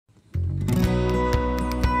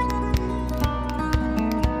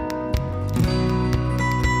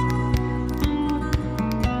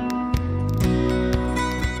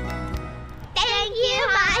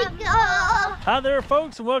there,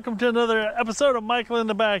 folks, and welcome to another episode of Michael in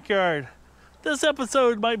the Backyard. This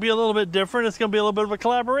episode might be a little bit different. It's going to be a little bit of a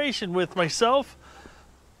collaboration with myself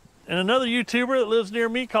and another YouTuber that lives near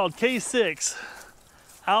me called K6.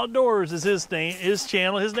 Outdoors is his name, his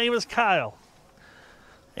channel. His name is Kyle.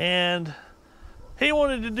 And he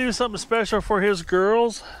wanted to do something special for his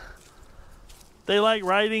girls. They like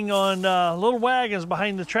riding on little wagons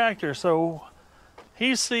behind the tractor. So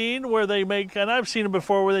he's seen where they make, and I've seen it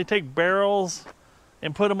before, where they take barrels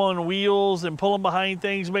and put them on wheels and pull them behind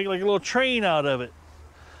things, make like a little train out of it.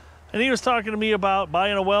 And he was talking to me about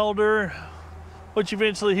buying a welder, which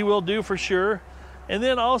eventually he will do for sure. And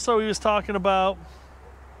then also he was talking about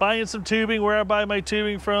buying some tubing, where I buy my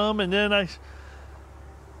tubing from, and then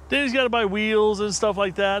he's got to buy wheels and stuff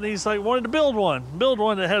like that. And he's like, wanted to build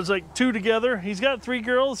one that has like two together. He's got 3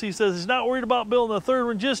 girls. He says he's not worried about building a 3rd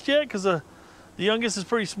one just yet because the youngest is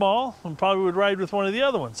pretty small and probably would ride with one of the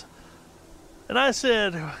other ones. And I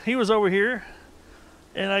said, he was over here,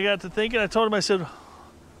 and I got to thinking, I told him, I said,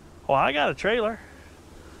 well, I got a trailer.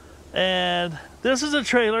 And this is a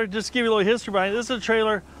trailer, just to give you a little history behind it, this is a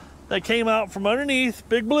trailer that came out from underneath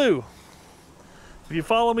Big Blue. If you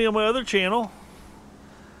follow me on my other channel,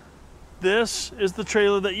 this is the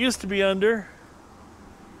trailer that used to be under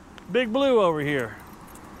Big Blue over here.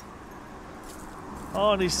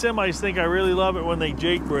 Oh, and these semis think I really love it when they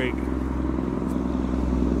jake brake.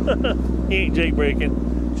 He ain't jake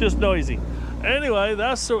braking, just noisy. Anyway,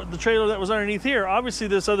 that's the trailer that was underneath here. Obviously,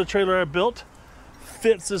 this other trailer I built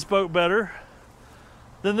fits this boat better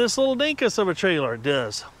than this little dinkus of a trailer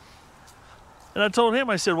does. And I told him,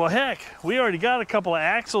 I said, well, heck, we already got a couple of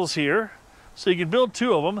axles here, so you can build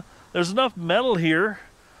 2 of them. There's enough metal here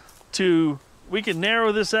we can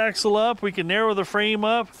narrow this axle up, we can narrow the frame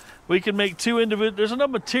up, we can make 2 individual, there's enough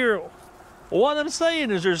material. Well, what I'm saying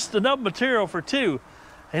is there's enough material for 2.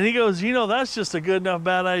 And he goes, you know, that's just a good enough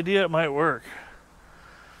bad idea, it might work.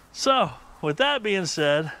 So, with that being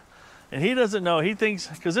said, and he doesn't know, he thinks,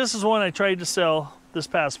 because this is one I tried to sell this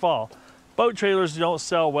past fall. Boat trailers don't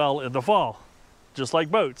sell well in the fall, just like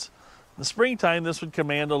boats. In the springtime, this would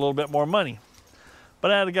command a little bit more money.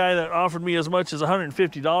 But I had a guy that offered me as much as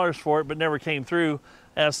 $150 for it, but never came through,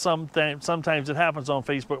 as sometimes it happens on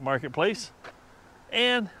Facebook Marketplace.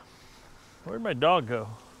 And where'd my dog go?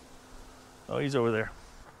 Oh, he's over there.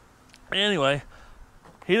 Anyway,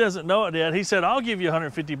 he doesn't know it yet. He said, I'll give you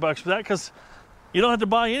 $150 for that because you don't have to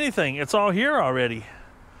buy anything. It's all here already.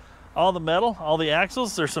 All the metal, all the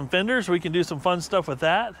axles, there's some fenders. We can do some fun stuff with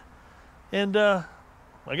that. And I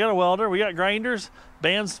got a welder. We got grinders,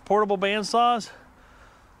 portable band saws.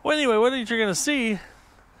 Well, anyway, what you're going to see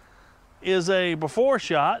is a before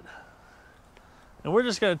shot. And we're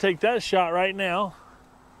just going to take that shot right now.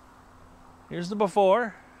 Here's the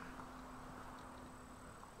before.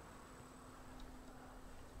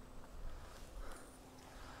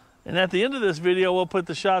 And at the end of this video, we'll put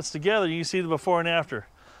the shots together. You can see the before and after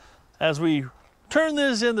as we turn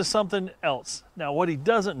this into something else. Now, what he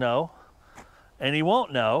doesn't know, and he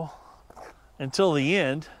won't know until the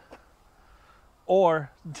end,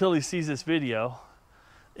 or until he sees this video,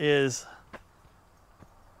 is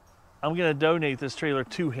I'm going to donate this trailer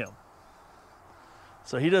to him.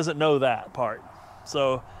 So he doesn't know that part.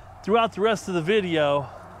 So throughout the rest of the video,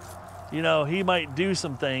 you know, he might do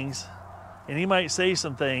some things and he might say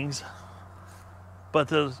some things, but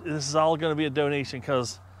this is all going to be a donation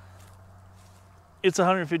because it's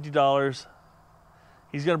 $150.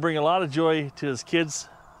 He's going to bring a lot of joy to his kids.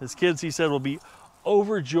 His kids, he said, will be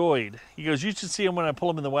overjoyed. He goes, you should see him when I pull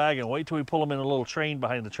him in the wagon. Wait till we pull him in a little train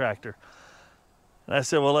behind the tractor. And I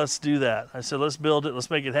said, well, let's do that. I said, let's build it. Let's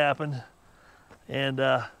make it happen. And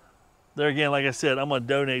there again, like I said, I'm going to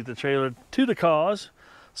donate the trailer to the cause.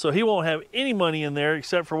 So he won't have any money in there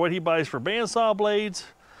except for what he buys for bandsaw blades,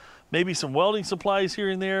 maybe some welding supplies here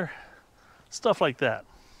and there, stuff like that.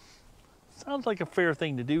 Sounds like a fair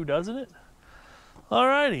thing to do, doesn't it?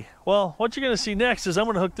 Alrighty, well, what you're going to see next is I'm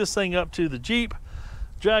going to hook this thing up to the Jeep,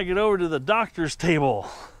 drag it over to the doctor's table.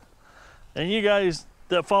 And you guys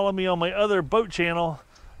that follow me on my other boat channel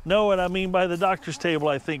know what I mean by the doctor's table,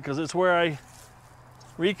 I think, because it's where I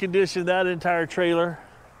reconditioned that entire trailer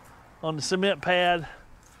on the cement pad.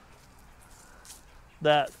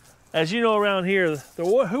 That, as you know, around here,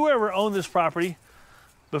 whoever owned this property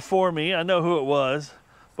before me, I know who it was,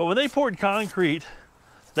 but when they poured concrete,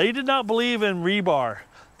 they did not believe in rebar.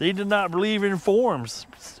 They did not believe in forms,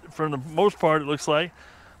 for the most part, it looks like.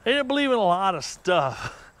 They didn't believe in a lot of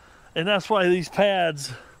stuff. And that's why these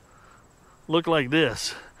pads look like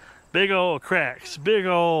this. Big old cracks, big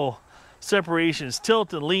old separations,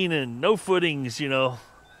 tilting, leaning, no footings, you know.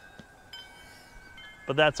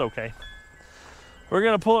 But that's okay. We're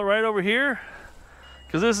gonna pull it right over here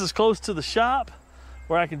because this is close to the shop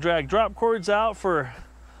where I can drag drop cords out for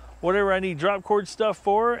whatever I need drop cord stuff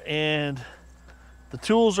for, and the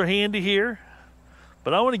tools are handy here.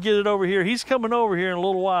 But I want to get it over here. He's coming over here in a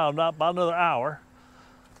little while, not about another hour.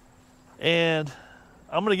 And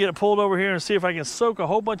I'm gonna get it pulled over here and see if I can soak a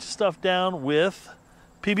whole bunch of stuff down with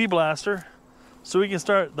PB Blaster so we can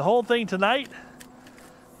start the whole thing tonight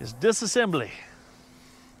is disassembly.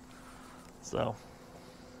 So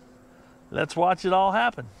let's watch it all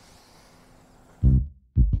happen.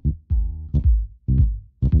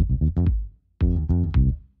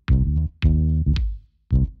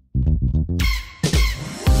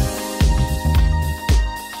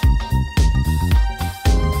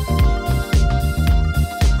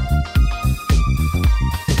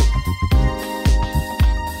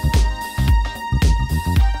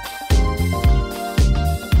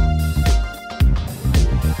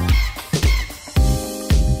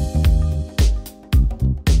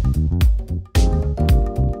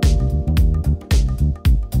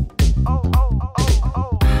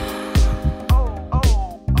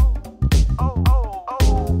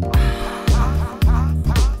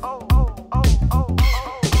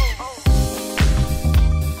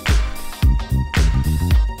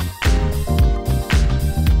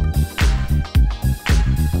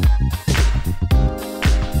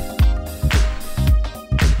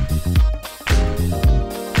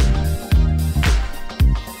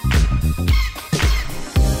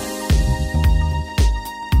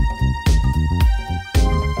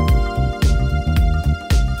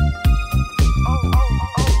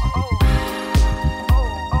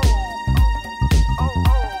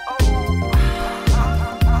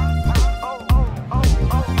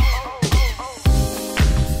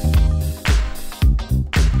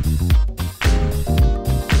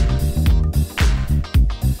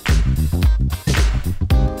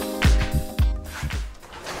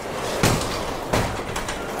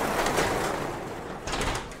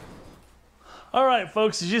 All right,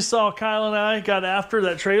 folks, as you saw, Kyle and I got after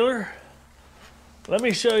that trailer. Let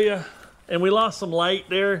me show you, and we lost some light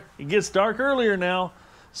there. It gets dark earlier now,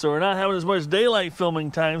 so we're not having as much daylight filming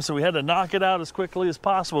time, so we had to knock it out as quickly as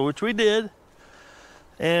possible, which we did.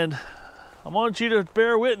 And I want you to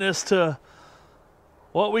bear witness to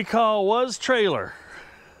what we call was trailer.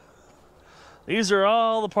 These are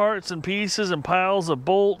all the parts and pieces and piles of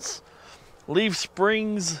bolts, leaf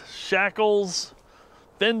springs, shackles,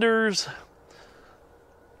 fenders.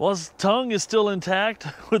 Well, his tongue is still intact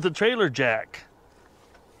with the trailer jack.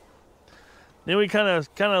 Then we kind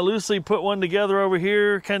of loosely put one together over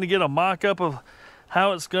here, kind of get a mock-up of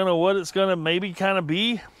how it's gonna, what it's gonna maybe kind of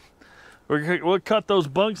be. We'll cut those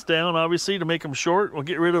bunks down, obviously, to make them short. We'll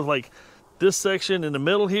get rid of like this section in the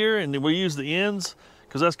middle here, and then we'll use the ends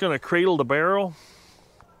because that's gonna cradle the barrel.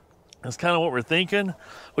 That's kind of what we're thinking.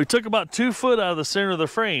 We took about 2 foot out of the center of the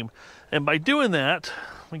frame, and by doing that,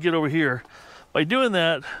 let me get over here. By doing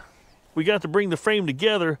that, we got to bring the frame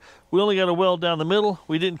together. We only got to weld down the middle.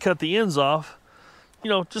 We didn't cut the ends off. You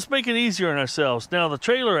know, just make it easier on ourselves. Now the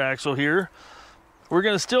trailer axle here, we're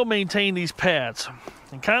going to still maintain these pads.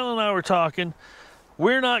 And Kyle and I were talking,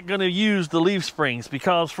 we're not going to use the leaf springs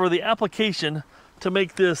because for the application to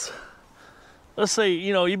make this, let's say,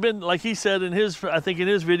 you know, you've been, like he said in his, I think in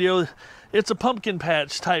his video, it's a pumpkin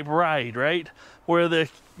patch type ride, right? Where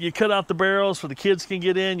you cut out the barrels so the kids can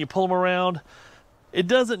get in, you pull them around. It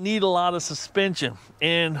doesn't need a lot of suspension,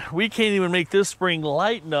 and we can't even make this spring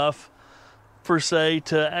light enough per se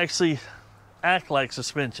to actually act like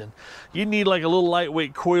suspension. You need like a little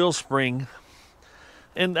lightweight coil spring,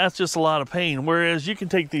 and that's just a lot of pain. Whereas you can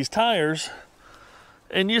take these tires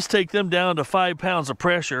and just take them down to 5 pounds of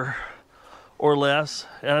pressure or less,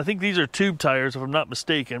 and I think these are tube tires if I'm not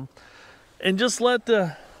mistaken, and just let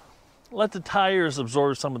the tires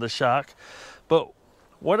absorb some of the shock. But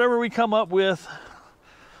whatever we come up with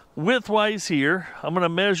width-wise here, I'm going to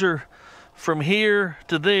measure from here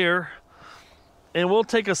to there, and we'll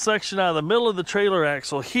take a section out of the middle of the trailer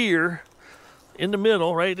axle here, in the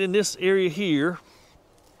middle, right in this area here,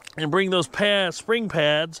 and bring those pads, spring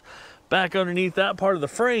pads, back underneath that part of the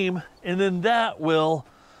frame, and then that will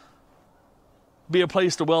be a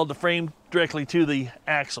place to weld the frame directly to the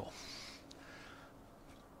axle.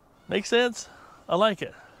 Make sense? I like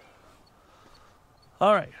it.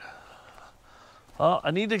 All right.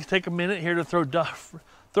 I need to take a minute here to throw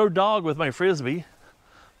dog with my frisbee.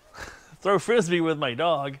 Throw frisbee with my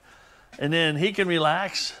dog, and then he can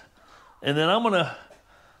relax. And then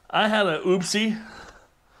I had a oopsie.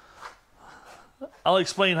 I'll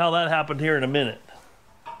explain how that happened here in a minute.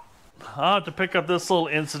 I'll have to pick up this little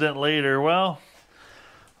incident later. Well,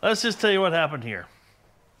 let's just tell you what happened here.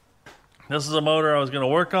 This is a motor I was going to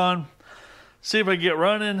work on. See if I can get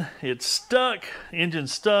running. It's stuck.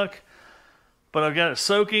 Engine's stuck. But I've got it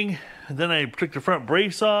soaking. And then I took the front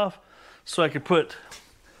brace off so I could put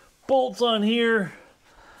bolts on here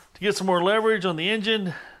to get some more leverage on the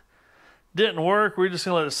engine. Didn't work. We're just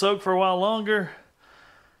going to let it soak for a while longer.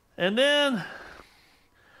 And then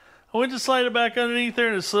I went to slide it back underneath there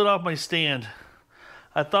and it slid off my stand.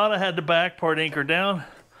 I thought I had the back part anchored down.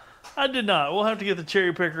 I did not. We'll have to get the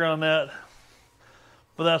cherry picker on that.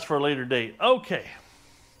 But that's for a later date. Okay.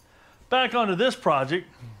 Back onto this project.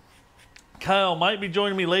 Kyle might be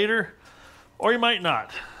joining me later, or he might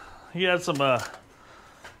not. He had some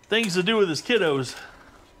things to do with his kiddos.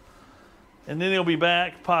 And then he'll be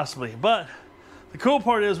back, possibly. But the cool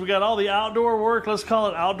part is we got all the outdoor work, let's call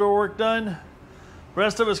it outdoor work, done. The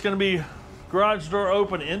rest of it's going to be garage door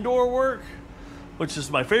open indoor work, which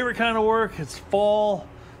is my favorite kind of work. It's fall.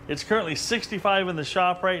 It's currently 65 in the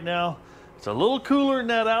shop right now. It's a little cooler than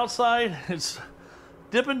that outside. It's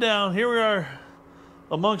dipping down. Here we are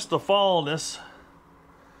amongst the fallness.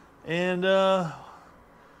 And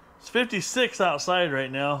it's 56 outside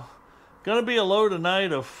right now. Gonna be a low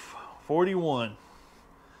tonight of 41.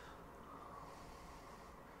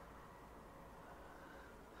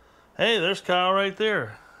 Hey, there's Kyle right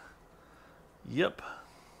there. Yep.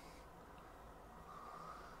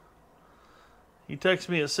 He texted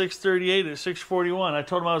me at 6:38 at 6:41. I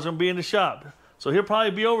told him I was going to be in the shop. So he'll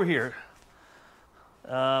probably be over here.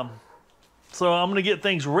 So I'm going to get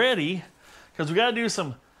things ready because we got to do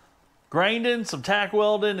some grinding, some tack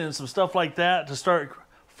welding, and some stuff like that to start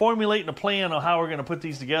formulating a plan on how we're going to put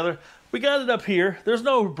these together. We got it up here. There's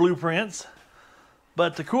no blueprints.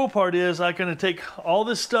 But the cool part is I'm going to take all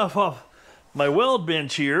this stuff off my weld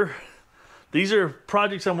bench here. These are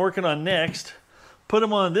projects I'm working on next. Put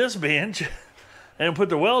them on this bench. And put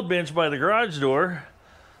the weld bench by the garage door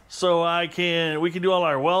so we can do all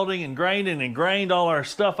our welding and grinding and grind all our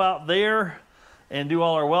stuff out there and do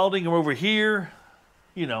all our welding over here.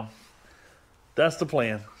 You know, that's the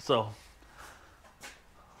plan. So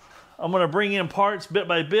I'm going to bring in parts bit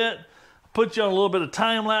by bit, put you on a little bit of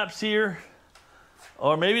time lapse here,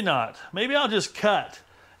 or maybe not. Maybe I'll just cut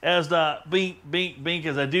as the bink, bink, bink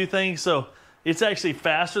as I do things. So it's actually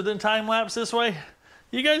faster than time lapse this way.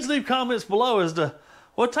 You guys leave comments below as to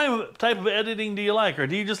what type of editing do you like, or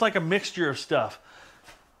do you just like a mixture of stuff?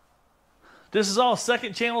 This is all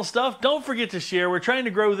second channel stuff. Don't forget to share. We're trying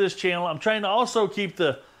to grow this channel. I'm trying to also keep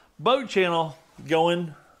the boat channel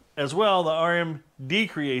going as well, the RMD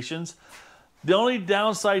Creations. The only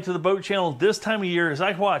downside to the boat channel this time of year is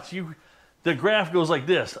the graph goes like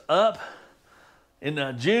this, up in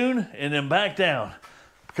June and then back down,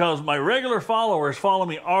 because my regular followers follow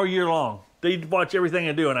me all year long. They watch everything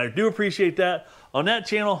I do, and I do appreciate that. On that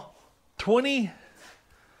channel, 28%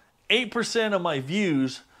 of my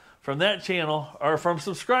views from that channel are from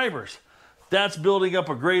subscribers. That's building up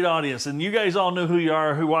a great audience, and you guys all know who you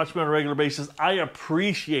are, who watch me on a regular basis. I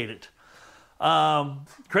appreciate it.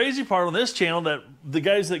 Crazy part on this channel that the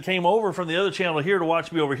guys that came over from the other channel here to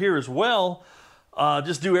watch me over here as well,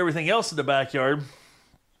 just do everything else in the backyard.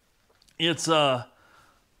 It's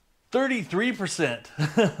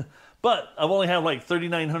 33%. But I've only had like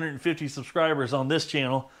 3,950 subscribers on this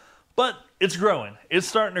channel. But it's growing. It's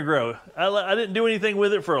starting to grow. I didn't do anything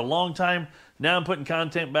with it for a long time. Now I'm putting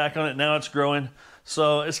content back on it. Now it's growing.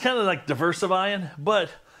 So it's kind of like diversifying. But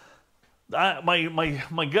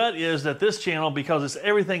my gut is that this channel, because it's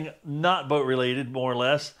everything not boat related, more or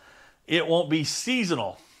less, it won't be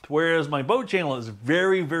seasonal. Whereas my boat channel is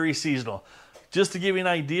very, very seasonal. Just to give you an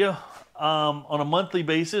idea, on a monthly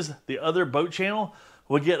basis, the other boat channel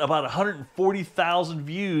would get about 140,000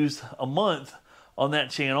 views a month on that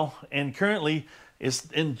channel. And currently it's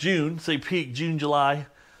in June, say peak June, July.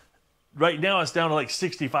 Right now it's down to like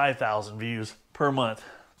 65,000 views per month.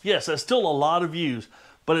 Yes, that's still a lot of views,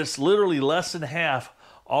 but it's literally less than half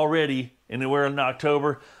already, and we're in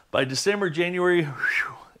October. By December, January,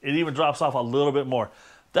 whew, it even drops off a little bit more.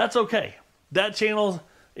 That's okay. That channel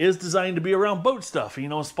is designed to be around boat stuff, you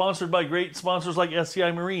know, sponsored by great sponsors like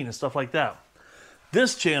SCI Marine and stuff like that.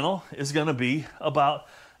 This channel is going to be about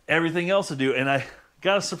everything else to do, and I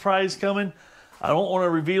got a surprise coming. I don't want to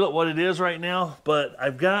reveal it what it is right now, but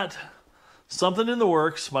I've got something in the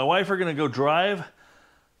works. My wife are going to go drive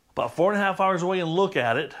about 4.5 hours away and look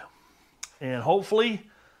at it, and hopefully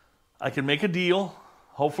I can make a deal.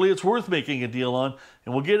 Hopefully it's worth making a deal on,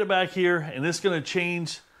 and we'll get it back here, and it's going to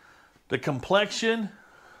change the complexion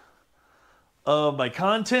of my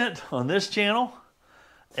content on this channel,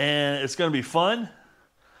 and it's going to be fun.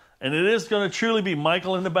 And it is going to truly be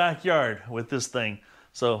Michael in the backyard with this thing.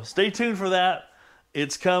 So stay tuned for that.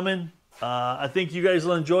 It's coming. I think you guys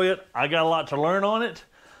will enjoy it. I got a lot to learn on it.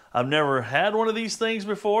 I've never had one of these things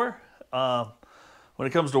before. When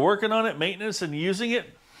it comes to working on it, maintenance, and using it,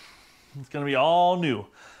 it's going to be all new.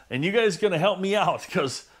 And you guys are going to help me out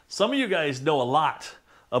because some of you guys know a lot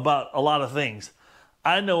about a lot of things.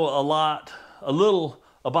 I know a little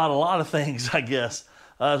about a lot of things, I guess.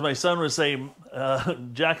 As my son would say,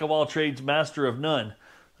 jack of all trades, master of none.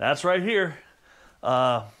 That's right here.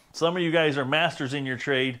 Some of you guys are masters in your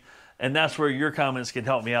trade, and that's where your comments can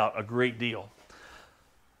help me out a great deal.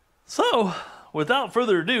 So, without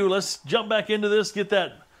further ado, let's jump back into this, get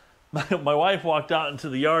that. My wife walked out into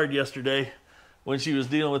the yard yesterday when she was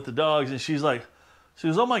dealing with the dogs, and she was,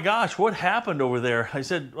 oh my gosh, what happened over there? I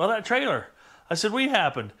said, well, that trailer. I said, what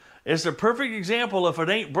happened? It's a perfect example. If it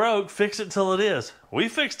ain't broke, fix it till it is. We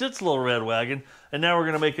fixed its little red wagon, and now we're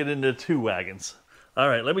going to make it into 2 wagons. All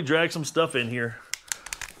right, let me drag some stuff in here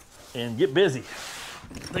and get busy.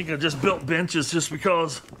 I think I just built benches just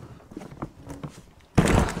because,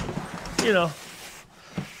 you know,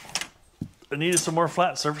 I needed some more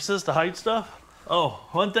flat surfaces to hide stuff. Oh,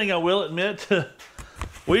 one thing I will admit,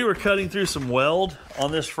 we were cutting through some weld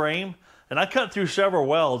on this frame, and I cut through several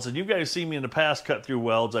welds, and you guys see me in the past cut through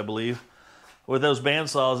welds, I believe, with those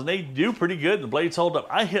bandsaws, and they do pretty good. The blades hold up.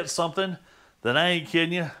 I hit something that I ain't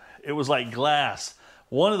kidding you. It was like glass.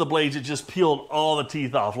 One of the blades, it just peeled all the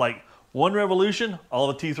teeth off. Like one revolution, all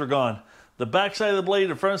the teeth were gone. The back side of the blade,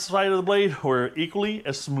 the front side of the blade were equally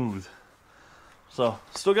as smooth. So,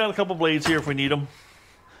 still got a couple blades here if we need them.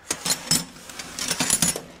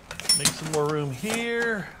 Make some more room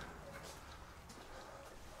here.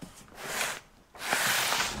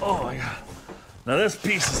 Oh my God. Now this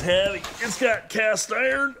piece is heavy. It's got cast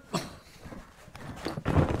iron,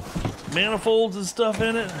 manifolds and stuff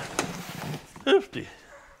in it. 50.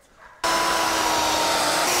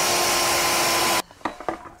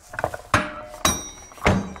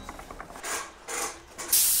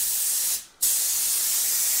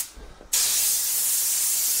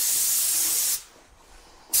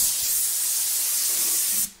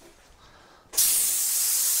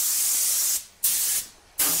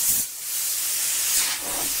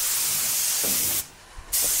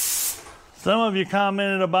 Some of you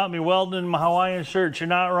commented about me welding my Hawaiian shirts. You're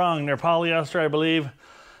not wrong. They're polyester, I believe,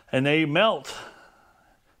 and they melt.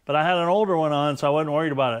 But I had an older one on, so I wasn't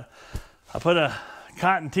worried about it. I put a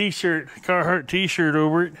cotton t-shirt, Carhartt t-shirt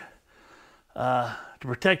over it to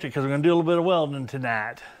protect it because we're going to do a little bit of welding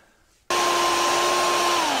tonight.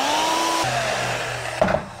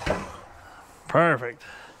 Perfect.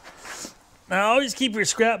 Now always keep your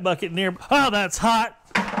scrap bucket near. Oh, that's hot.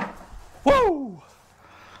 Woo!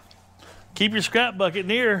 Keep your scrap bucket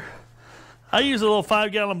near. I use a little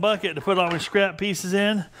 5-gallon bucket to put all my scrap pieces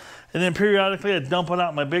in, and then periodically I dump it out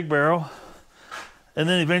in my big barrel, and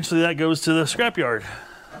then eventually that goes to the scrap yard.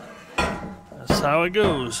 That's how it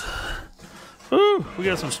goes. Woo, we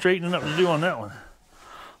got some straightening up to do on that one.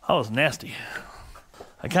 That was nasty.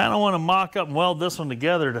 I kind of want to mock up and weld this one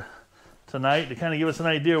together tonight to kind of give us an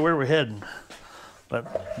idea of where we're heading.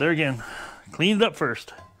 But there again, clean it up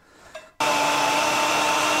first.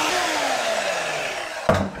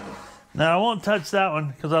 Now, I won't touch that one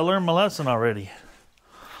because I learned my lesson already.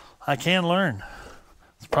 I can learn.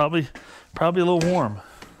 It's probably a little warm.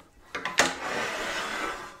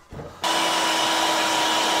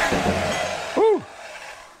 Woo!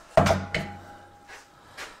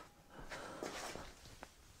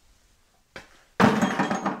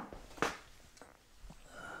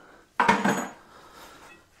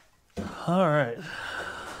 All right.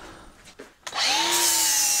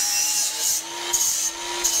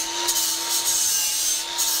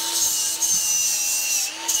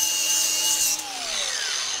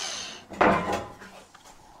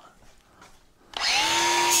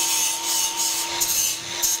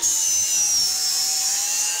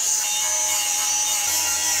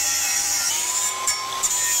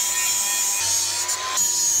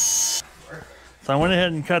 So I went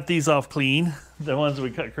ahead and cut these off clean, the ones that we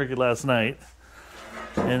cut crooked last night.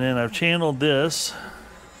 And then I've channeled this.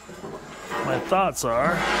 My thoughts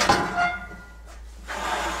are,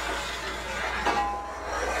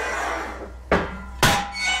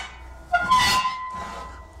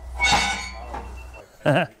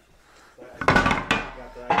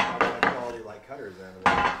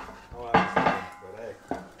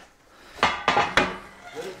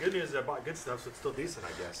 Good news is I bought good stuff, so it's still decent, I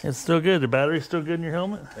guess. it's still good. The battery's still good in your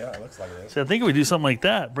helmet? Yeah, it looks like it is. See, I think if we do something like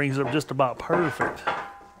that, brings it up just about perfect.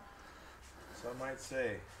 Some might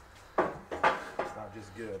say it's not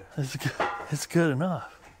just good. It's good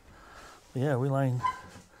enough. Yeah, we line.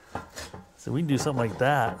 So we can do something like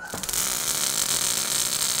that.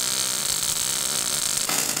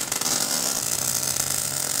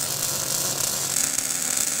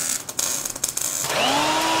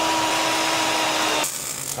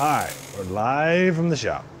 All right, we're live from the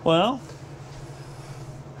shop. Well,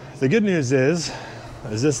 the good news is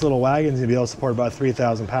this little wagon's gonna be able to support about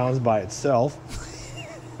 3,000 pounds by itself.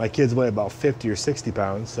 My kids weigh about 50 or 60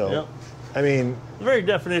 pounds, so yep. I mean, The very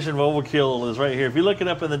definition of overkill is right here. If you look it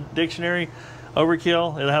up in the dictionary,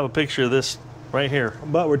 overkill, it'll have a picture of this right here.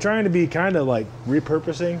 but we're trying to be kind of like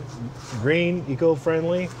repurposing, green,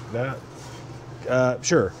 eco-friendly.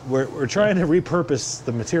 Sure, we're trying to repurpose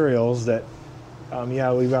the materials that.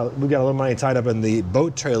 Yeah, we've got a little money tied up in the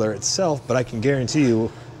boat trailer itself, but I can guarantee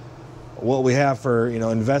you, what we have for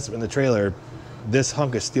investment in the trailer, this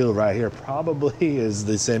hunk of steel right here probably is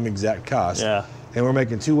the same exact cost. Yeah. And we're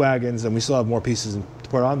making 2 wagons, and we still have more pieces to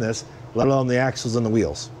put on this, let alone the axles and the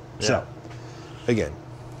wheels. Yeah. So, again,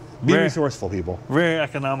 be resourceful, people. Very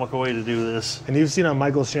economical way to do this. And you've seen on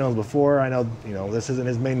Michael's channels before. I know this isn't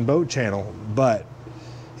his main boat channel, but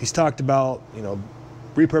he's talked about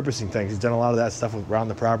repurposing things. He's done a lot of that stuff around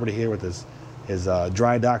the property here with his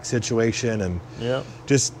dry dock situation, and Yep.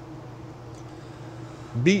 just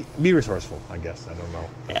be resourceful, I guess. I don't know.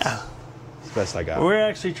 Yeah. It's the best I got. We're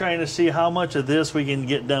actually trying to see how much of this we can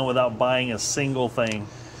get done without buying a single thing.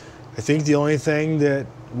 I think the only thing that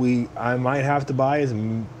I might have to buy is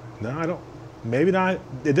maybe not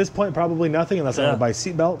at this point, probably nothing unless I want to buy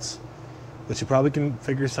seat belts, which you probably can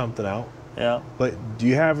figure something out. Yeah. But do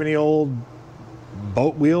you have any old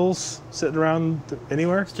boat wheels sitting around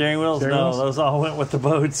anywhere? Steering wheels? Steering No, wheels? those all went with the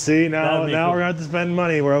boats. See, now That'd be we're cool. going to have to spend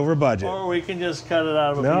money. We're over budget. Or we can just cut it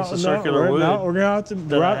out of a piece of circular we're wood going to have to.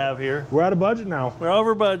 that I have here. We're out of budget now. We're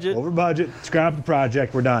over budget. Over budget. Scrap the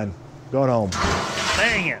project. We're done. Going home.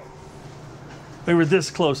 Dang it. We were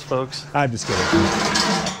this close, folks. I'm just kidding.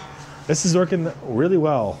 This is working really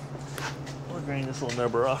well. We'll grain this little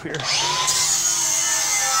nubber off here.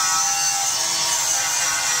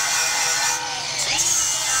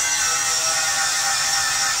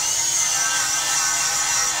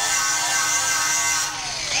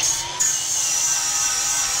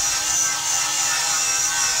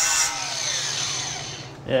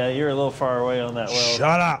 Yeah, you're a little far away on that well.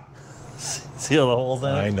 Shut up. Seal the whole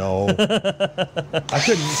thing. I know. I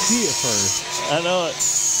couldn't see it first. I know it.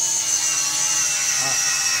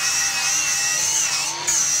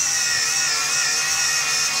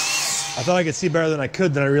 I thought I could see better than I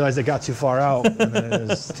could, then I realized I got too far out, and then it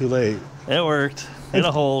was too late. It worked.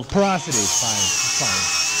 It'll hold. Porosity. Fine. It's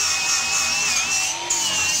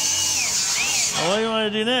fine. Well, what do you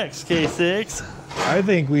want to do next, K6? I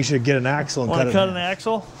think we should get an axle and Want to cut an it.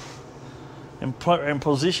 axle and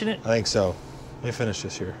position it? I think so. Let me finish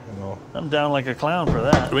this here. And we'll... I'm down like a clown for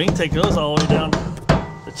that. We can take those all the way down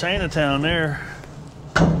to Chinatown there.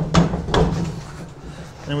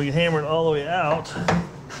 And we can hammer it all the way out.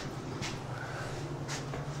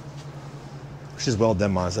 We should just weld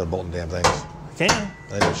them on instead of bolting damn things. Can.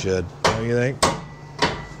 I think we should. What do you think?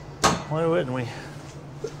 Why wouldn't we?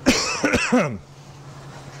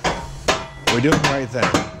 We're doing the right thing.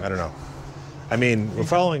 I don't know. I mean, we're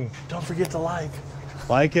following. Don't forget to like.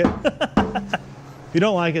 Like it? If you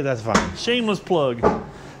don't like it, that's fine. Shameless plug.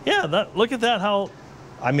 Yeah, look at that, how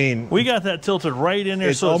I mean, we got that tilted right in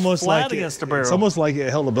there, so almost it's flat like against the barrel. It's almost like it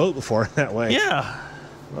held a boat before that way. Yeah.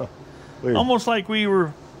 Oh, weird. Almost like we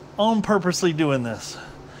were on purposely doing this.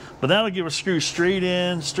 But that'll give a screw straight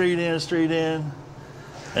in, straight in, straight in.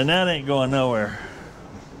 And that ain't going nowhere.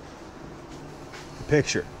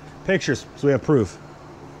 Pictures, so we have proof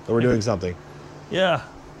that we're doing something. Yeah.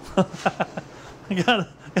 You gotta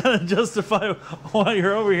justify why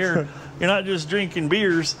you're over here. You're not just drinking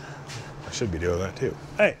beers. I should be doing that too.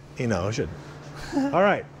 Hey, I should. All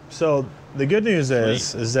right. So the good news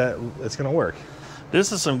is that it's going to work.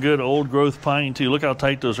 This is some good old growth pine too. Look how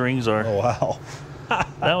tight those rings are. Oh wow.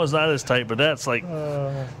 That was not as tight, but that's like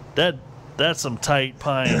that's some tight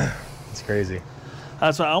pine. It's crazy.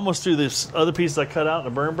 That's why I almost threw this other piece I cut out in the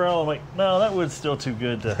burn barrel. I'm like, no, that wood's still too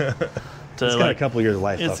good to. It's got a couple years of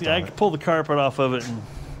life left I on can it. pull the carpet off of it. And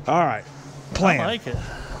All right. Plan. I like it.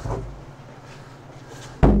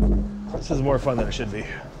 This is more fun than it should be.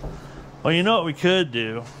 Well, you know what we could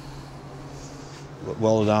do?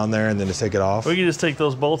 Weld it on there and then just take it off. We could just take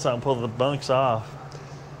those bolts out and pull the bunks off.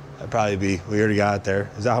 That'd probably be. We already got it there.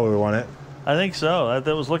 Is that how we want it? I think so.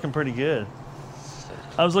 That was looking pretty good.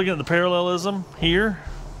 I was looking at the parallelism here.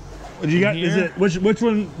 What do you got? Here. Is it which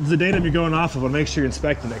one is the datum you're going off of? And make sure you're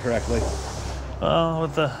inspecting it correctly.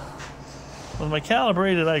 With my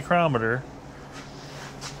calibrated micrometer.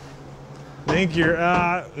 I think you're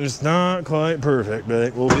it's not quite perfect,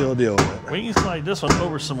 but we'll be able to deal with it. We can slide this one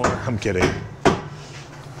over some more. I'm kidding.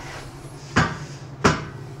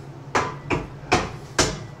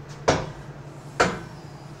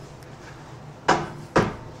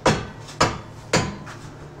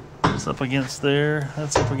 up against there.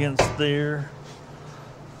 That's up against there.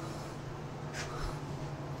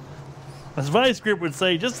 As Vice Grip would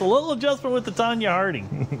say, just a little adjustment with the Tanya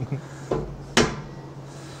Harding.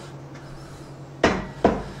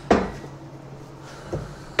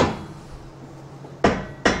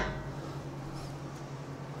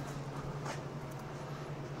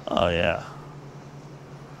 Oh yeah.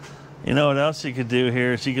 You know what else you could do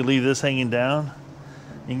here is you could leave this hanging down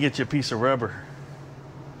and get you a piece of rubber.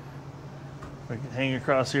 We can hang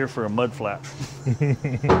across here for a mud flap.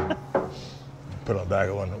 Put on back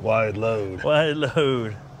of one wide load. Wide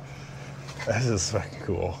load. This is fucking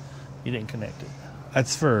cool. You didn't connect it.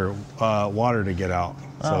 That's for water to get out.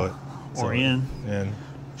 Oh, or in. In.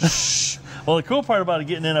 Well, the cool part about it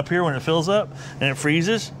getting in up here when it fills up and it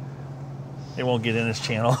freezes, it won't get in this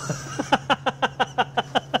channel.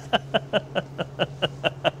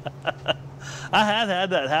 I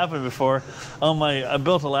had that happen before. I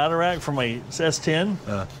built a ladder rack for my S10.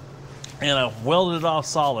 And I welded it off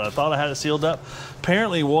solid. I thought I had it sealed up.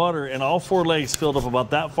 Apparently water in all 4 legs filled up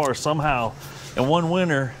about that far somehow. And one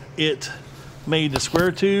winter, it made the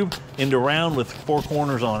square tube into round with 4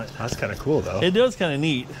 corners on it. That's kind of cool, though. It does kind of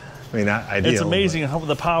neat. I mean, not ideal. It's amazing how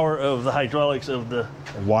the power of the hydraulics of the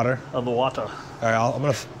water. Of the water. All right, I'm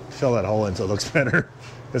gonna fill that hole in so it looks better.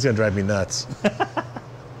 It's gonna drive me nuts.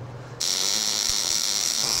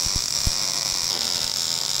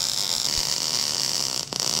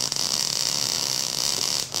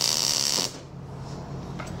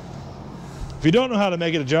 If you don't know how to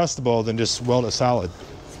make it adjustable, then just weld it solid.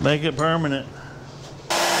 Make it permanent.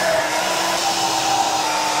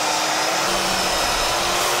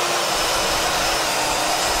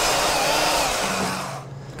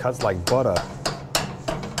 Cuts like butter.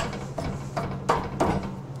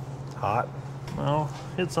 Hot. Well,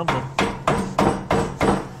 hit something.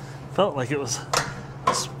 Felt like it was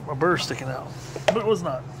a burr sticking out, but it was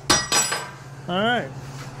not. All right.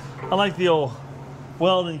 I like the old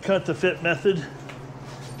weld and cut to fit method.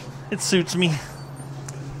 It suits me.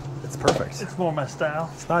 It's perfect. It's more my style.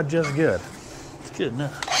 It's not just good. It's good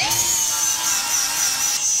enough.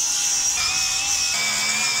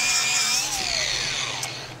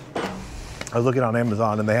 I was looking on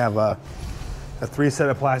Amazon and they have a 3 set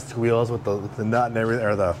of plastic wheels with the nut and everything,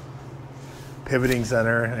 or the pivoting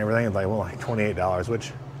center and everything. It's like, well, like $28,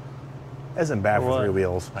 which isn't bad for 3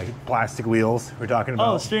 wheels. Like plastic wheels we're talking about.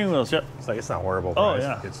 Oh, the steering wheels, yep. It's like, it's not horrible. Oh, price.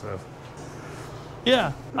 yeah. Good stuff.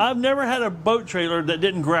 Yeah, I've never had a boat trailer that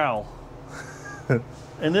didn't growl.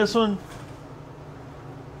 And this one,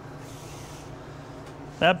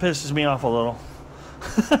 that pisses me off a little.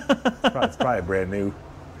 It's probably brand new.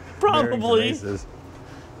 Probably.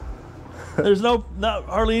 There's not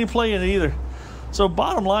hardly any play in it either. So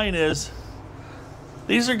bottom line is,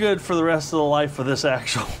 these are good for the rest of the life of this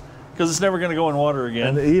axle because it's never going to go in water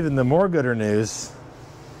again. And even the more gooder news,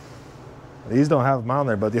 these don't have them on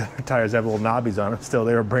there, but the other tires have little knobbies on them. Still,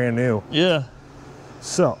 they were brand new. Yeah.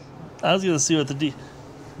 So I was going to see what the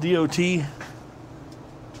DOT.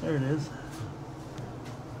 There it is.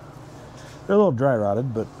 They're a little dry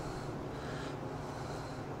rotted, but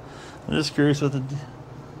I'm just curious what the.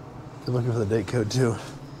 You're looking for the date code too.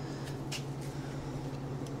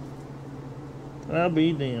 I'll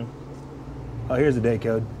be damned. Oh, here's the date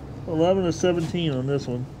code. 11 to 17 on this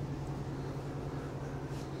one.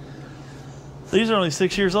 These are only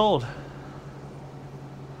 6 years old.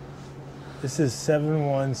 This is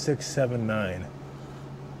 71679.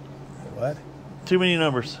 What? Too many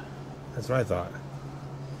numbers. That's what I thought.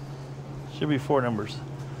 Should be 4 numbers.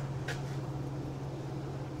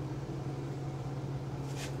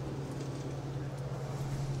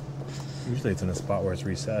 Usually it's in a spot where it's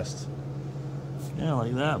recessed. Yeah,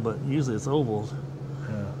 like that, but usually it's ovals.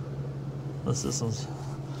 Yeah. Unless this one's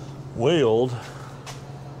way old.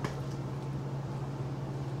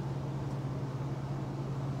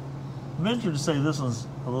 Venture to say this one's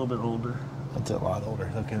a little bit older. That's a lot older.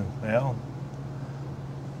 Looking, well,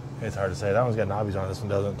 it's hard to say. That one's got knobbies on it. This one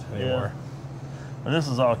doesn't anymore. Yeah. And this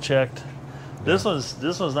one's all checked. Yeah. This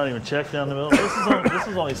one's not even checked down the middle. This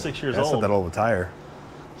is only 6 years old. That's not that old of a tire.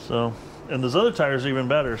 So, and those other tires are even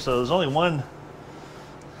better. So there's only one.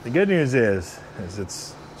 The good news is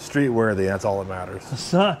it's street worthy. That's all that matters.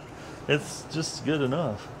 It's not. It's just good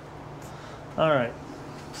enough. All right.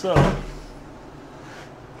 So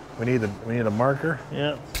we need a marker.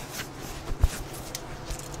 Yeah.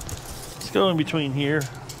 Let's go in between here.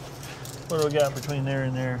 What do we got between there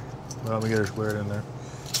and there? Well, we get her squared in there.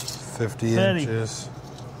 50 Petty. inches.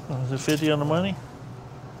 Oh, is it 50 on the money?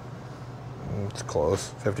 It's close.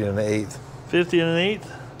 50 and an eighth. 50 and an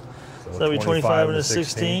eighth. So that'd be 25 and a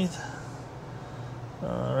 16th.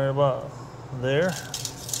 Right about there.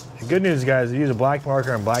 The good news, guys, if you use a black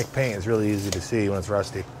marker and black paint, it's really easy to see when it's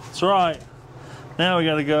rusty. That's right. Now we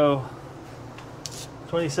got to go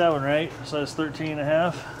 27, right? So that's 13 and a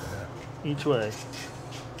half each way.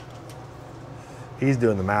 He's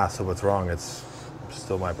doing the math, so what's wrong? It's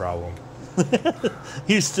still my problem.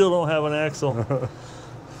 You still don't have an axle.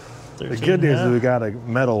 The good news is we got a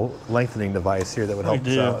metal lengthening device here that would help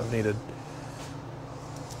us out if needed.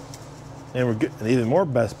 And we're and the even more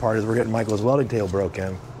best part is we're getting Michael's welding table broke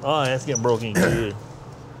in. Oh, that's getting broken good.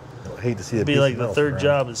 I hate to see it. It'd be like the third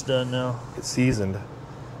job it's done now. It's seasoned.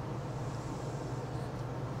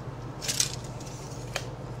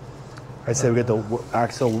 I'd say we get the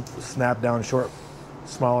axle snapped down short,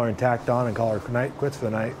 smaller, and tacked on, and call her night quits for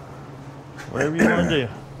the night. Whatever you want to do.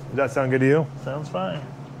 Does that sound good to you? Sounds fine.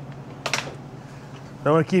 I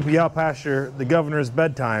don't want to keep you out past the governor's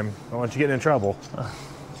bedtime. I don't want you getting in trouble.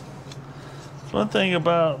 One thing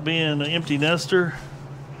about being an empty nester,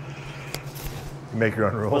 You make your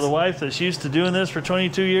own rules. with a wife that's used to doing this for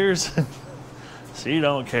 22 years, she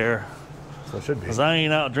don't care. So it should be. Because I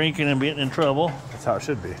ain't out drinking and getting in trouble. That's how it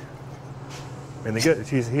should be. I mean,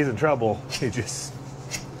 he's in trouble. He just...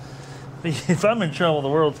 If I'm in trouble, the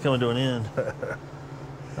world's coming to an end.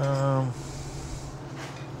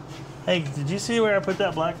 Hey, did you see where I put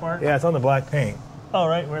that black mark? Yeah, it's on the black paint. Oh,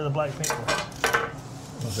 right, where the black paint was.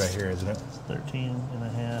 It's right here, isn't it? 13 and a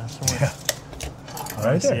half. Somewhere. Yeah.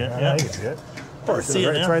 Right see there. it, Yeah, yeah. you can see it. Of course, see it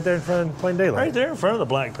it's now. right there in front of plain daylight. Right there in front of the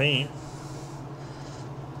black paint.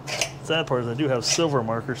 Sad part is I do have silver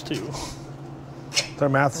markers too. Does our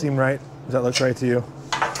math seem right? Does that look right to you?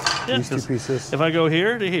 Yeah, These two pieces? if I go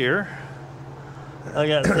here to here, I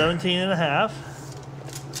got 17 and a half.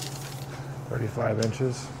 35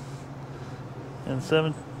 inches. And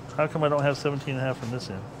 7. How come I don't have 17 and a half from this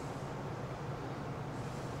end?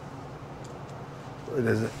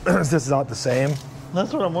 Is this not the same?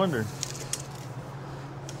 That's what I'm wondering.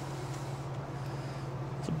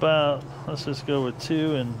 It's about, let's just go with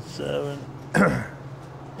 2 and 7,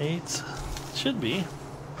 8. Should be.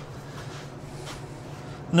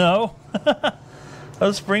 No.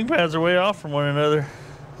 Those spring pads are way off from one another.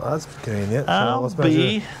 Well, that's convenient. I'll Let's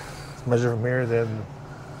be. measure from here, then.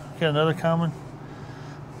 Got another common.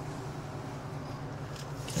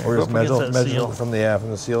 Or just Go up against that measure seal. from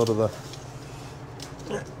the seal to the.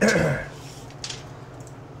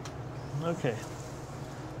 Okay.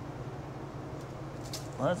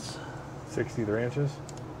 That's 63 inches.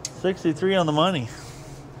 63 on the money.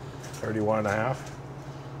 31 and a half.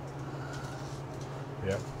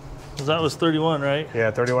 Yep. Because that was 31, right? Yeah,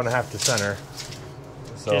 31 and a half to center.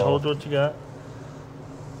 So, Okay, hold what you got.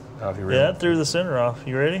 if you Yeah, that threw the center off.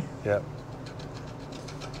 You ready? Yep.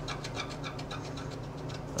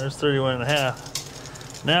 There's 31 and a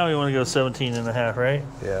half. Now we want to go 17 and a half, right?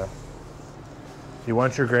 Yeah. You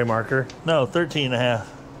want your gray marker? No, 13 and a half.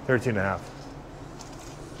 13 and a half.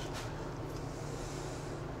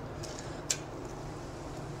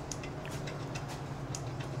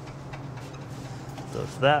 So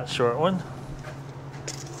it's that short one.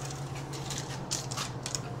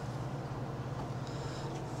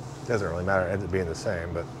 Doesn't really matter. It ends up being the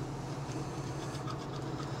same, but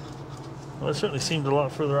Well, it certainly seemed a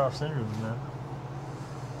lot further off center than that.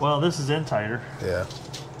 Well, this is in tighter, yeah.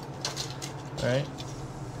 right?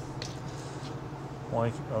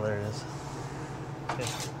 Oh, there it is. Okay.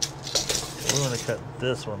 We want to cut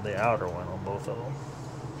this one, the outer one, on both of them.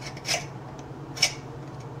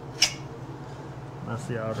 That's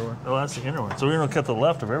the outer one. Oh, that's the inner one. So we're going to cut the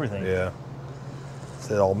left of everything. Yeah.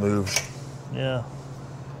 So it all moves. Yeah.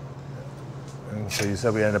 And so you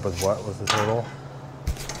said we ended up with what was the total?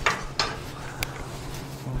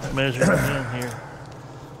 Measure it in here.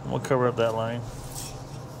 And we'll cover up that line.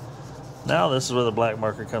 Now this is where the black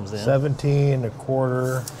marker comes in. 17 and a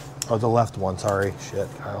quarter. Oh, the left one. Sorry. Shit,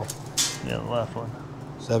 Kyle. Yeah, the left one.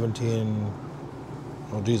 17.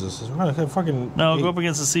 Oh, Jesus. This is fucking. No, go up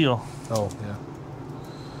against the seal. Oh, yeah.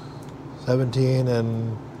 17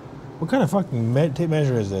 and. What kind of fucking tape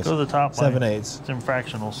measure is this? Go to the top line. 7/8. It's in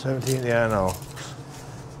fractionals. 17, yeah, I know.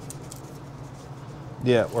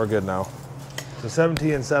 Yeah, we're good now. So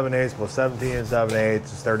 17 and 7/8 plus 17 and 7/8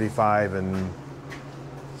 is 35 and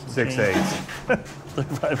 6/8.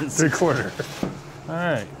 35 and 3/4. All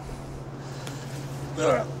right.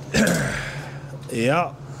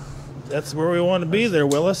 Yeah. That's where we want to be there,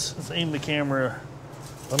 Willis. Let's aim the camera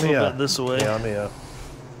Let a me, little bit this way. Yeah,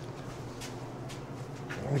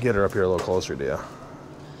 let me get her up here a little closer to you.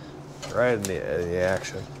 Right in the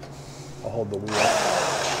action. I'll hold the wheel.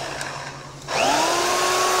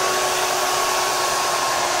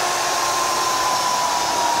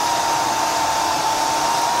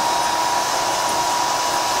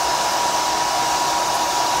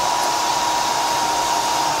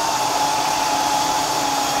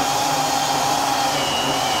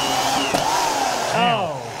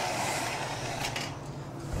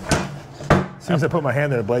 Once I put my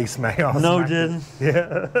hand there, the blade smacked off. No, didn't.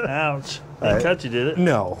 Yeah. Ouch. Didn't cut you, did it?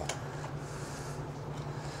 No.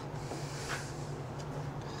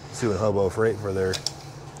 Doing hobo freight for their.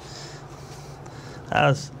 I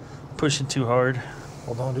was pushing too hard.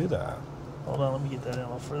 Well, don't do that. Hold on, let me get that in a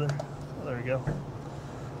little further. Oh, there we go.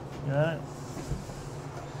 Got it.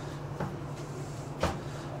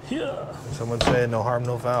 Yeah. Someone saying no harm,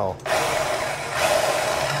 no foul.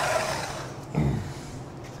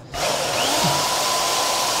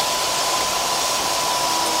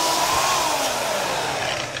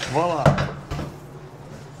 Voila.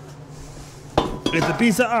 It's a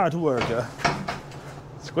piece of artwork.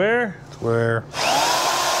 Square? Square.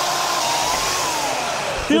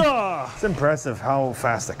 Yeah. It's impressive how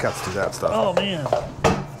fast it cuts through that stuff. Oh, man.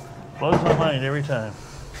 Blows my mind every time.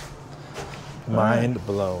 Mind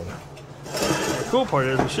blown. The cool part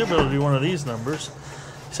is we should be able to do one of these numbers,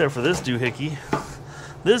 except for this doohickey.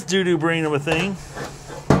 This doo-doo brain of a thing.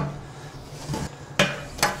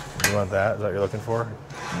 You want that? Is that what you're looking for?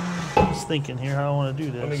 I'm just thinking here how I want to do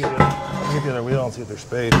this. Let me get the other wheel and see if there's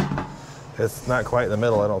space. It's not quite in the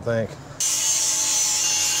middle, I don't think.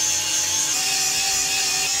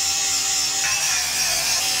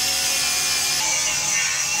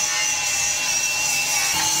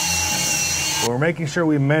 We're making sure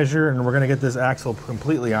we measure, and we're going to get this axle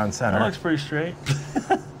completely on center. That looks pretty straight.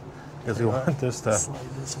 Because we want this to slide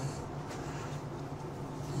this one.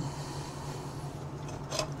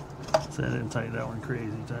 So I didn't tighten that one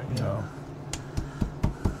crazy tight. No.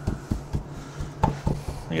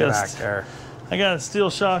 I got a steel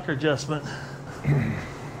shocker adjustment. There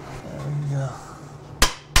we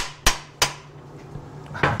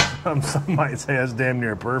go. Some might say that's damn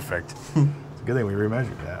near perfect. It's a good thing we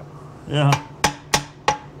remeasured that. Yeah.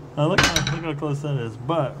 Look how close that is.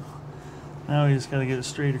 But now we just got to get it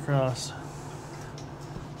straight across.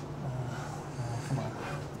 Come on.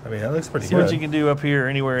 I mean, that looks pretty See good. what you can do up here,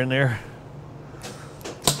 anywhere in there.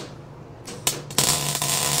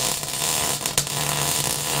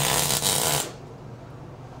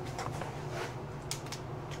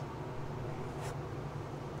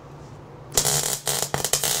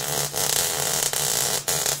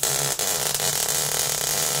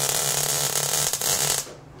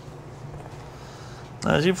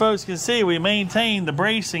 As you folks can see, we maintained the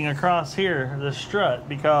bracing across here, the strut,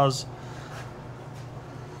 because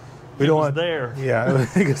we don't want there. Yeah,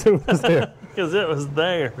 because it was there. Because it was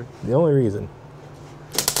there. The only reason.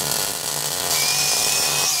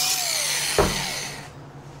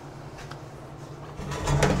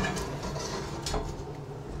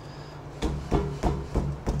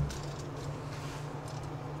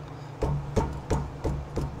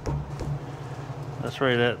 That's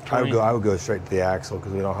right at 20. I would go straight to the axle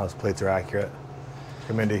because we know how those plates are accurate.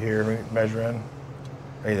 Come into here, measure in.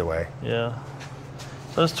 Either way. Yeah.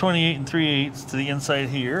 So that's 28 3/8 to the inside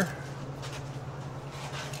here.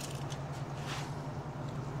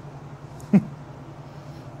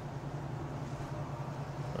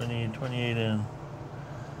 I need 28 in.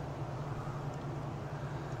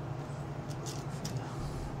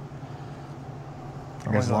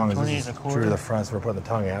 I guess as long as 28 it's and a true quarter. to the front, so we're putting the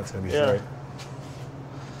tongue out, it's going to be Yeah. straight.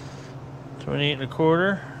 28 and a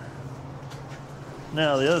quarter.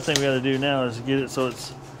 Now the other thing we got to do now is get it so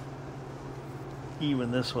it's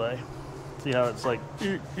even this way. See how it's like,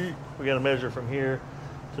 we got to measure from here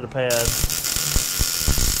to the pad.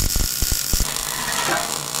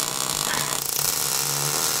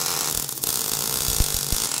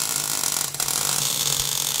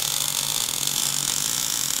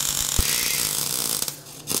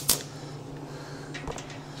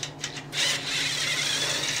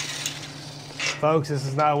 Folks, this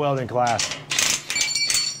is not a welding class.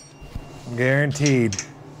 Guaranteed.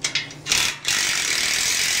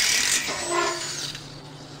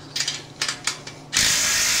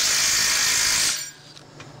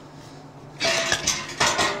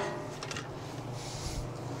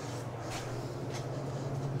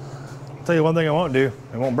 I'll tell you one thing I won't do,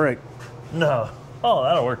 it won't break. No. Oh,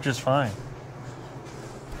 that'll work just fine.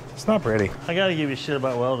 It's not pretty. I got to give you shit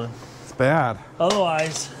about welding. It's bad.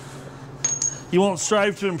 Otherwise, you won't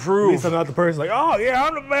strive to At improve. least I'm not the person like, oh yeah,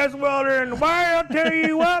 I'm the best welder in the world. I'll tell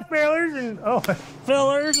you what, fellas. And oh,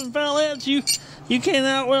 Fellers and fellettes, you can't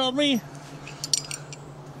out-weld me.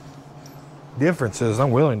 difference is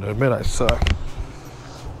I'm willing to admit I suck.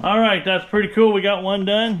 All right, that's pretty cool. We got one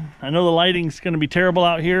done. I know the lighting's going to be terrible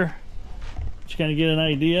out here. Just kind of get an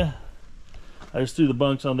idea. I just threw the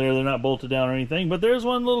bunks on there. They're not bolted down or anything, but there's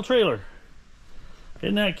one little trailer.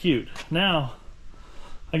 Isn't that cute? Now,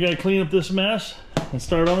 I got to clean up this mess and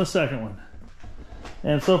start on the second one.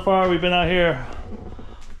 And so far, we've been out here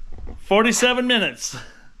 47 minutes.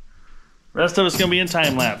 Rest of it's gonna be in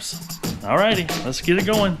time lapse. Alrighty, let's get it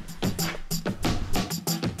going.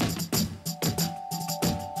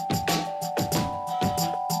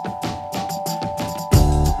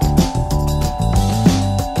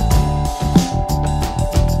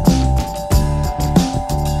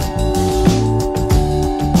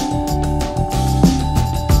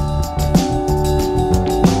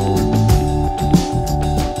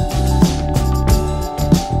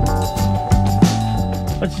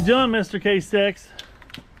 What you doing, Mr. K6?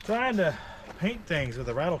 Trying to paint things with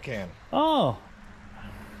a rattle can. Oh.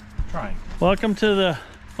 Trying. Welcome to the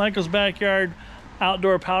Michael's Backyard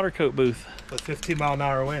outdoor powder coat booth. With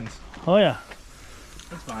 15-mile-an-hour winds. Oh yeah.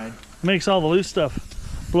 That's fine. Makes all the loose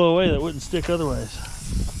stuff blow away that wouldn't stick otherwise.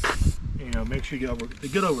 You know, make sure you get over the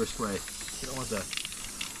good overspray. You don't want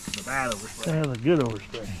the bad overspray. Yeah, the good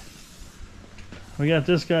overspray. We got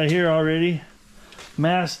this guy here already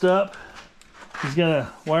masked up. He's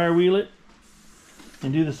gonna wire wheel it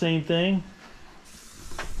and do the same thing.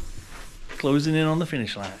 Closing in on the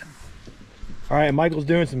finish line. All right, Michael's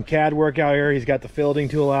doing some CAD work out here. He's got the filleting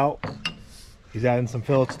tool out. He's adding some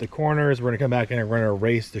fillets to the corners. We're gonna come back in and we're gonna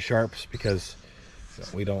erase the sharps because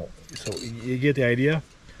we don't, so you get the idea.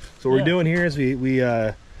 So what we're doing here is we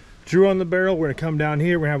drew on the barrel. We're gonna come down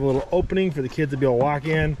here. We're gonna have a little opening for the kids to be able to walk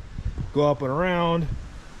in, go up and around,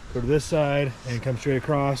 go to this side and come straight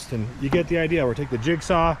across, and you get the idea. We're gonna take the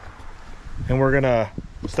jigsaw and we're gonna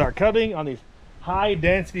start cutting on these high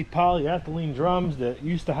density polyethylene drums that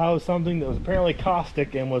used to house something that was apparently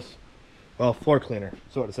caustic and was, well, floor cleaner.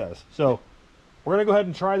 That's what it says. So we're gonna go ahead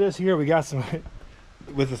and try this here. We got some,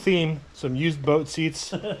 with the theme, some used boat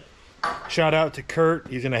seats. Shout out to Kurt.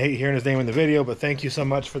 He's gonna hate hearing his name in the video, but thank you so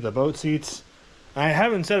much for the boat seats. I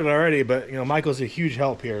haven't said it already, but you know, Michael's a huge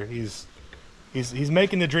help here. He's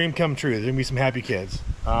making the dream come true. There's gonna be some happy kids.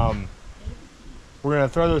 We're gonna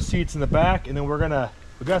throw those seats in the back, and then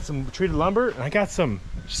we got some treated lumber, and I got some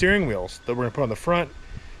steering wheels that we're gonna put on the front,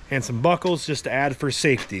 and some buckles just to add for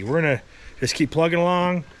safety. We're gonna just keep plugging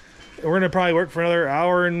along. We're gonna probably work for another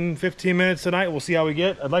hour and 15 minutes tonight. We'll see how we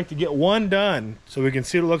get. I'd like to get one done so we can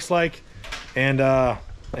see what it looks like, and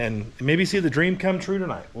maybe see the dream come true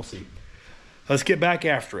tonight. We'll see. Let's get back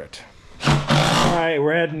after it. All right,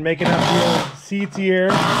 we're ahead and making up the seats here.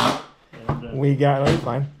 We got,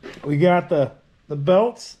 fine. We got the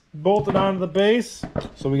belts bolted onto the base.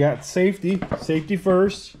 So we got safety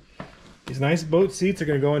first. These nice boat seats are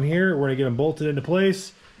gonna go in here. We're gonna get them bolted into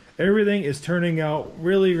place. Everything is turning out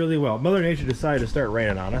really, really well. Mother Nature decided to start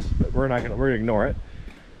raining on us, but we're gonna ignore it.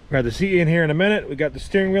 We got the seat in here in a minute. We got the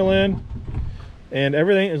steering wheel in, and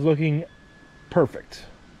everything is looking perfect.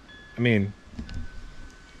 I mean,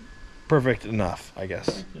 perfect enough, I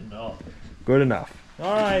guess. Good enough.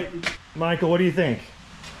 All right, Michael, what do you think?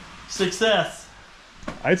 Success.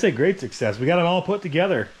 I'd say great success. We got it all put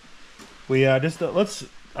together. We I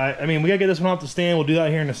mean, we gotta get this one off the stand. We'll do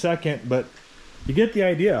that here in a second, but you get the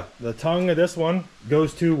idea. The tongue of this one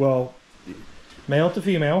goes to, well, male to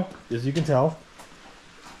female, as you can tell.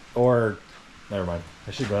 Or, never mind.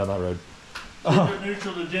 I should go down that road. Gender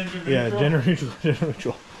neutral to gender neutral. Yeah, gender neutral to gender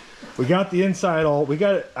neutral. We got the inside we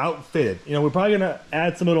got it outfitted. You know, we're probably gonna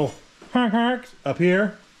add some little honks up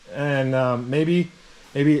here, and maybe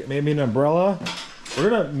an umbrella. We're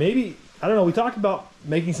gonna I don't know. We talked about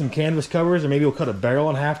making some canvas covers, or maybe we'll cut a barrel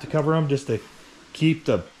in half to cover them, just to keep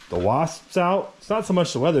the wasps out. It's not so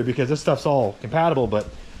much the weather because this stuff's all compatible, but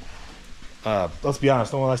let's be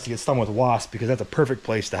honest, no one likes to get stung with wasps because that's a perfect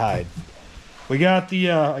place to hide. We got the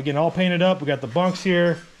again all painted up. We got the bunks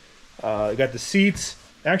here. We got the seats.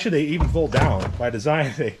 Actually, they even fold down by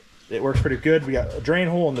design. It works pretty good. We got a drain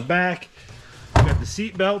hole in the back. We got the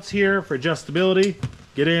seat belts here for adjustability.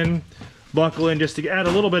 Get in, buckle in just to add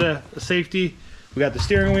a little bit of safety. We got the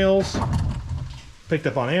steering wheels, picked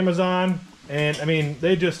up on Amazon, and I mean,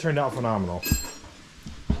 they just turned out phenomenal.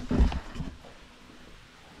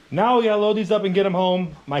 Now we gotta load these up and get them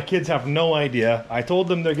home. My kids have no idea. I told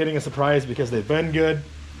them they're getting a surprise because they've been good.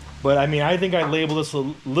 But I mean, I think I'd label this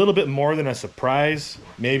a little bit more than a surprise,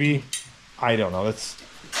 maybe. I don't know. It's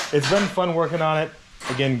been fun working on it.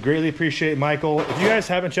 Again, greatly appreciate Michael. If you guys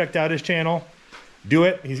haven't checked out his channel, do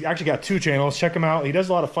it. He's actually got 2 channels. Check him out. He does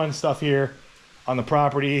a lot of fun stuff here on the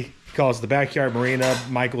property. He calls it the Backyard Marina,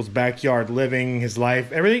 Michael's Backyard Living, his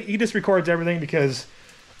life, everything. He just records everything because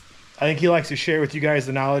I think he likes to share with you guys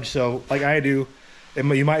the knowledge. So like I do,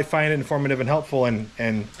 you might find it informative and helpful, and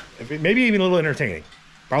maybe even a little entertaining.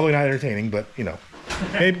 Probably not entertaining, but you know,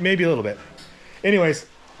 maybe a little bit. Anyways,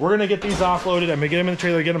 we're gonna get these offloaded. I'm gonna get them in the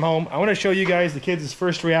trailer, get them home. I want to show you guys the kids'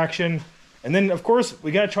 first reaction, and then of course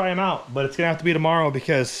we gotta try them out. But it's gonna have to be tomorrow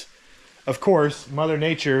because of course, Mother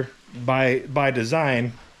Nature, by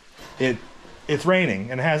design, it's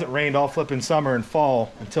raining, and it hasn't rained all flipping summer and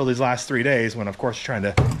fall until these last 3 days, when of course you're trying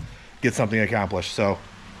to get something accomplished. So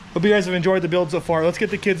hope you guys have enjoyed the build so far. Let's get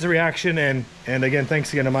the kids' reaction, and again,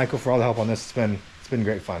 thanks again to Michael for all the help on this. It's been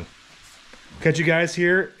great fun. Catch you guys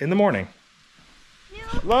here in the morning.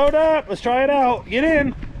 Load up, let's try it out. Get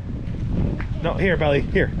in. No, here, Belly,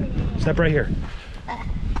 here. Step right here.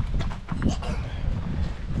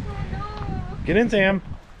 Get in, Sam.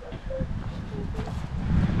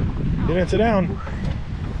 Get in, sit down.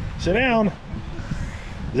 Sit down.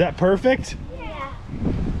 Is that perfect? Yeah.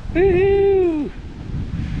 Woohoo!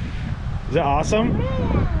 Is that awesome?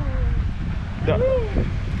 Do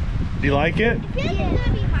you like it? I feel like it's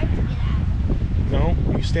gonna be hard to get out. No,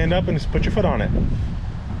 you stand up and just put your foot on it.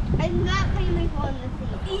 I'm not putting my foot on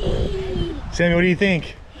the seat. Sammy, what do you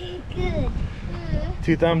think? Good.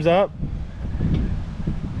 2 thumbs up?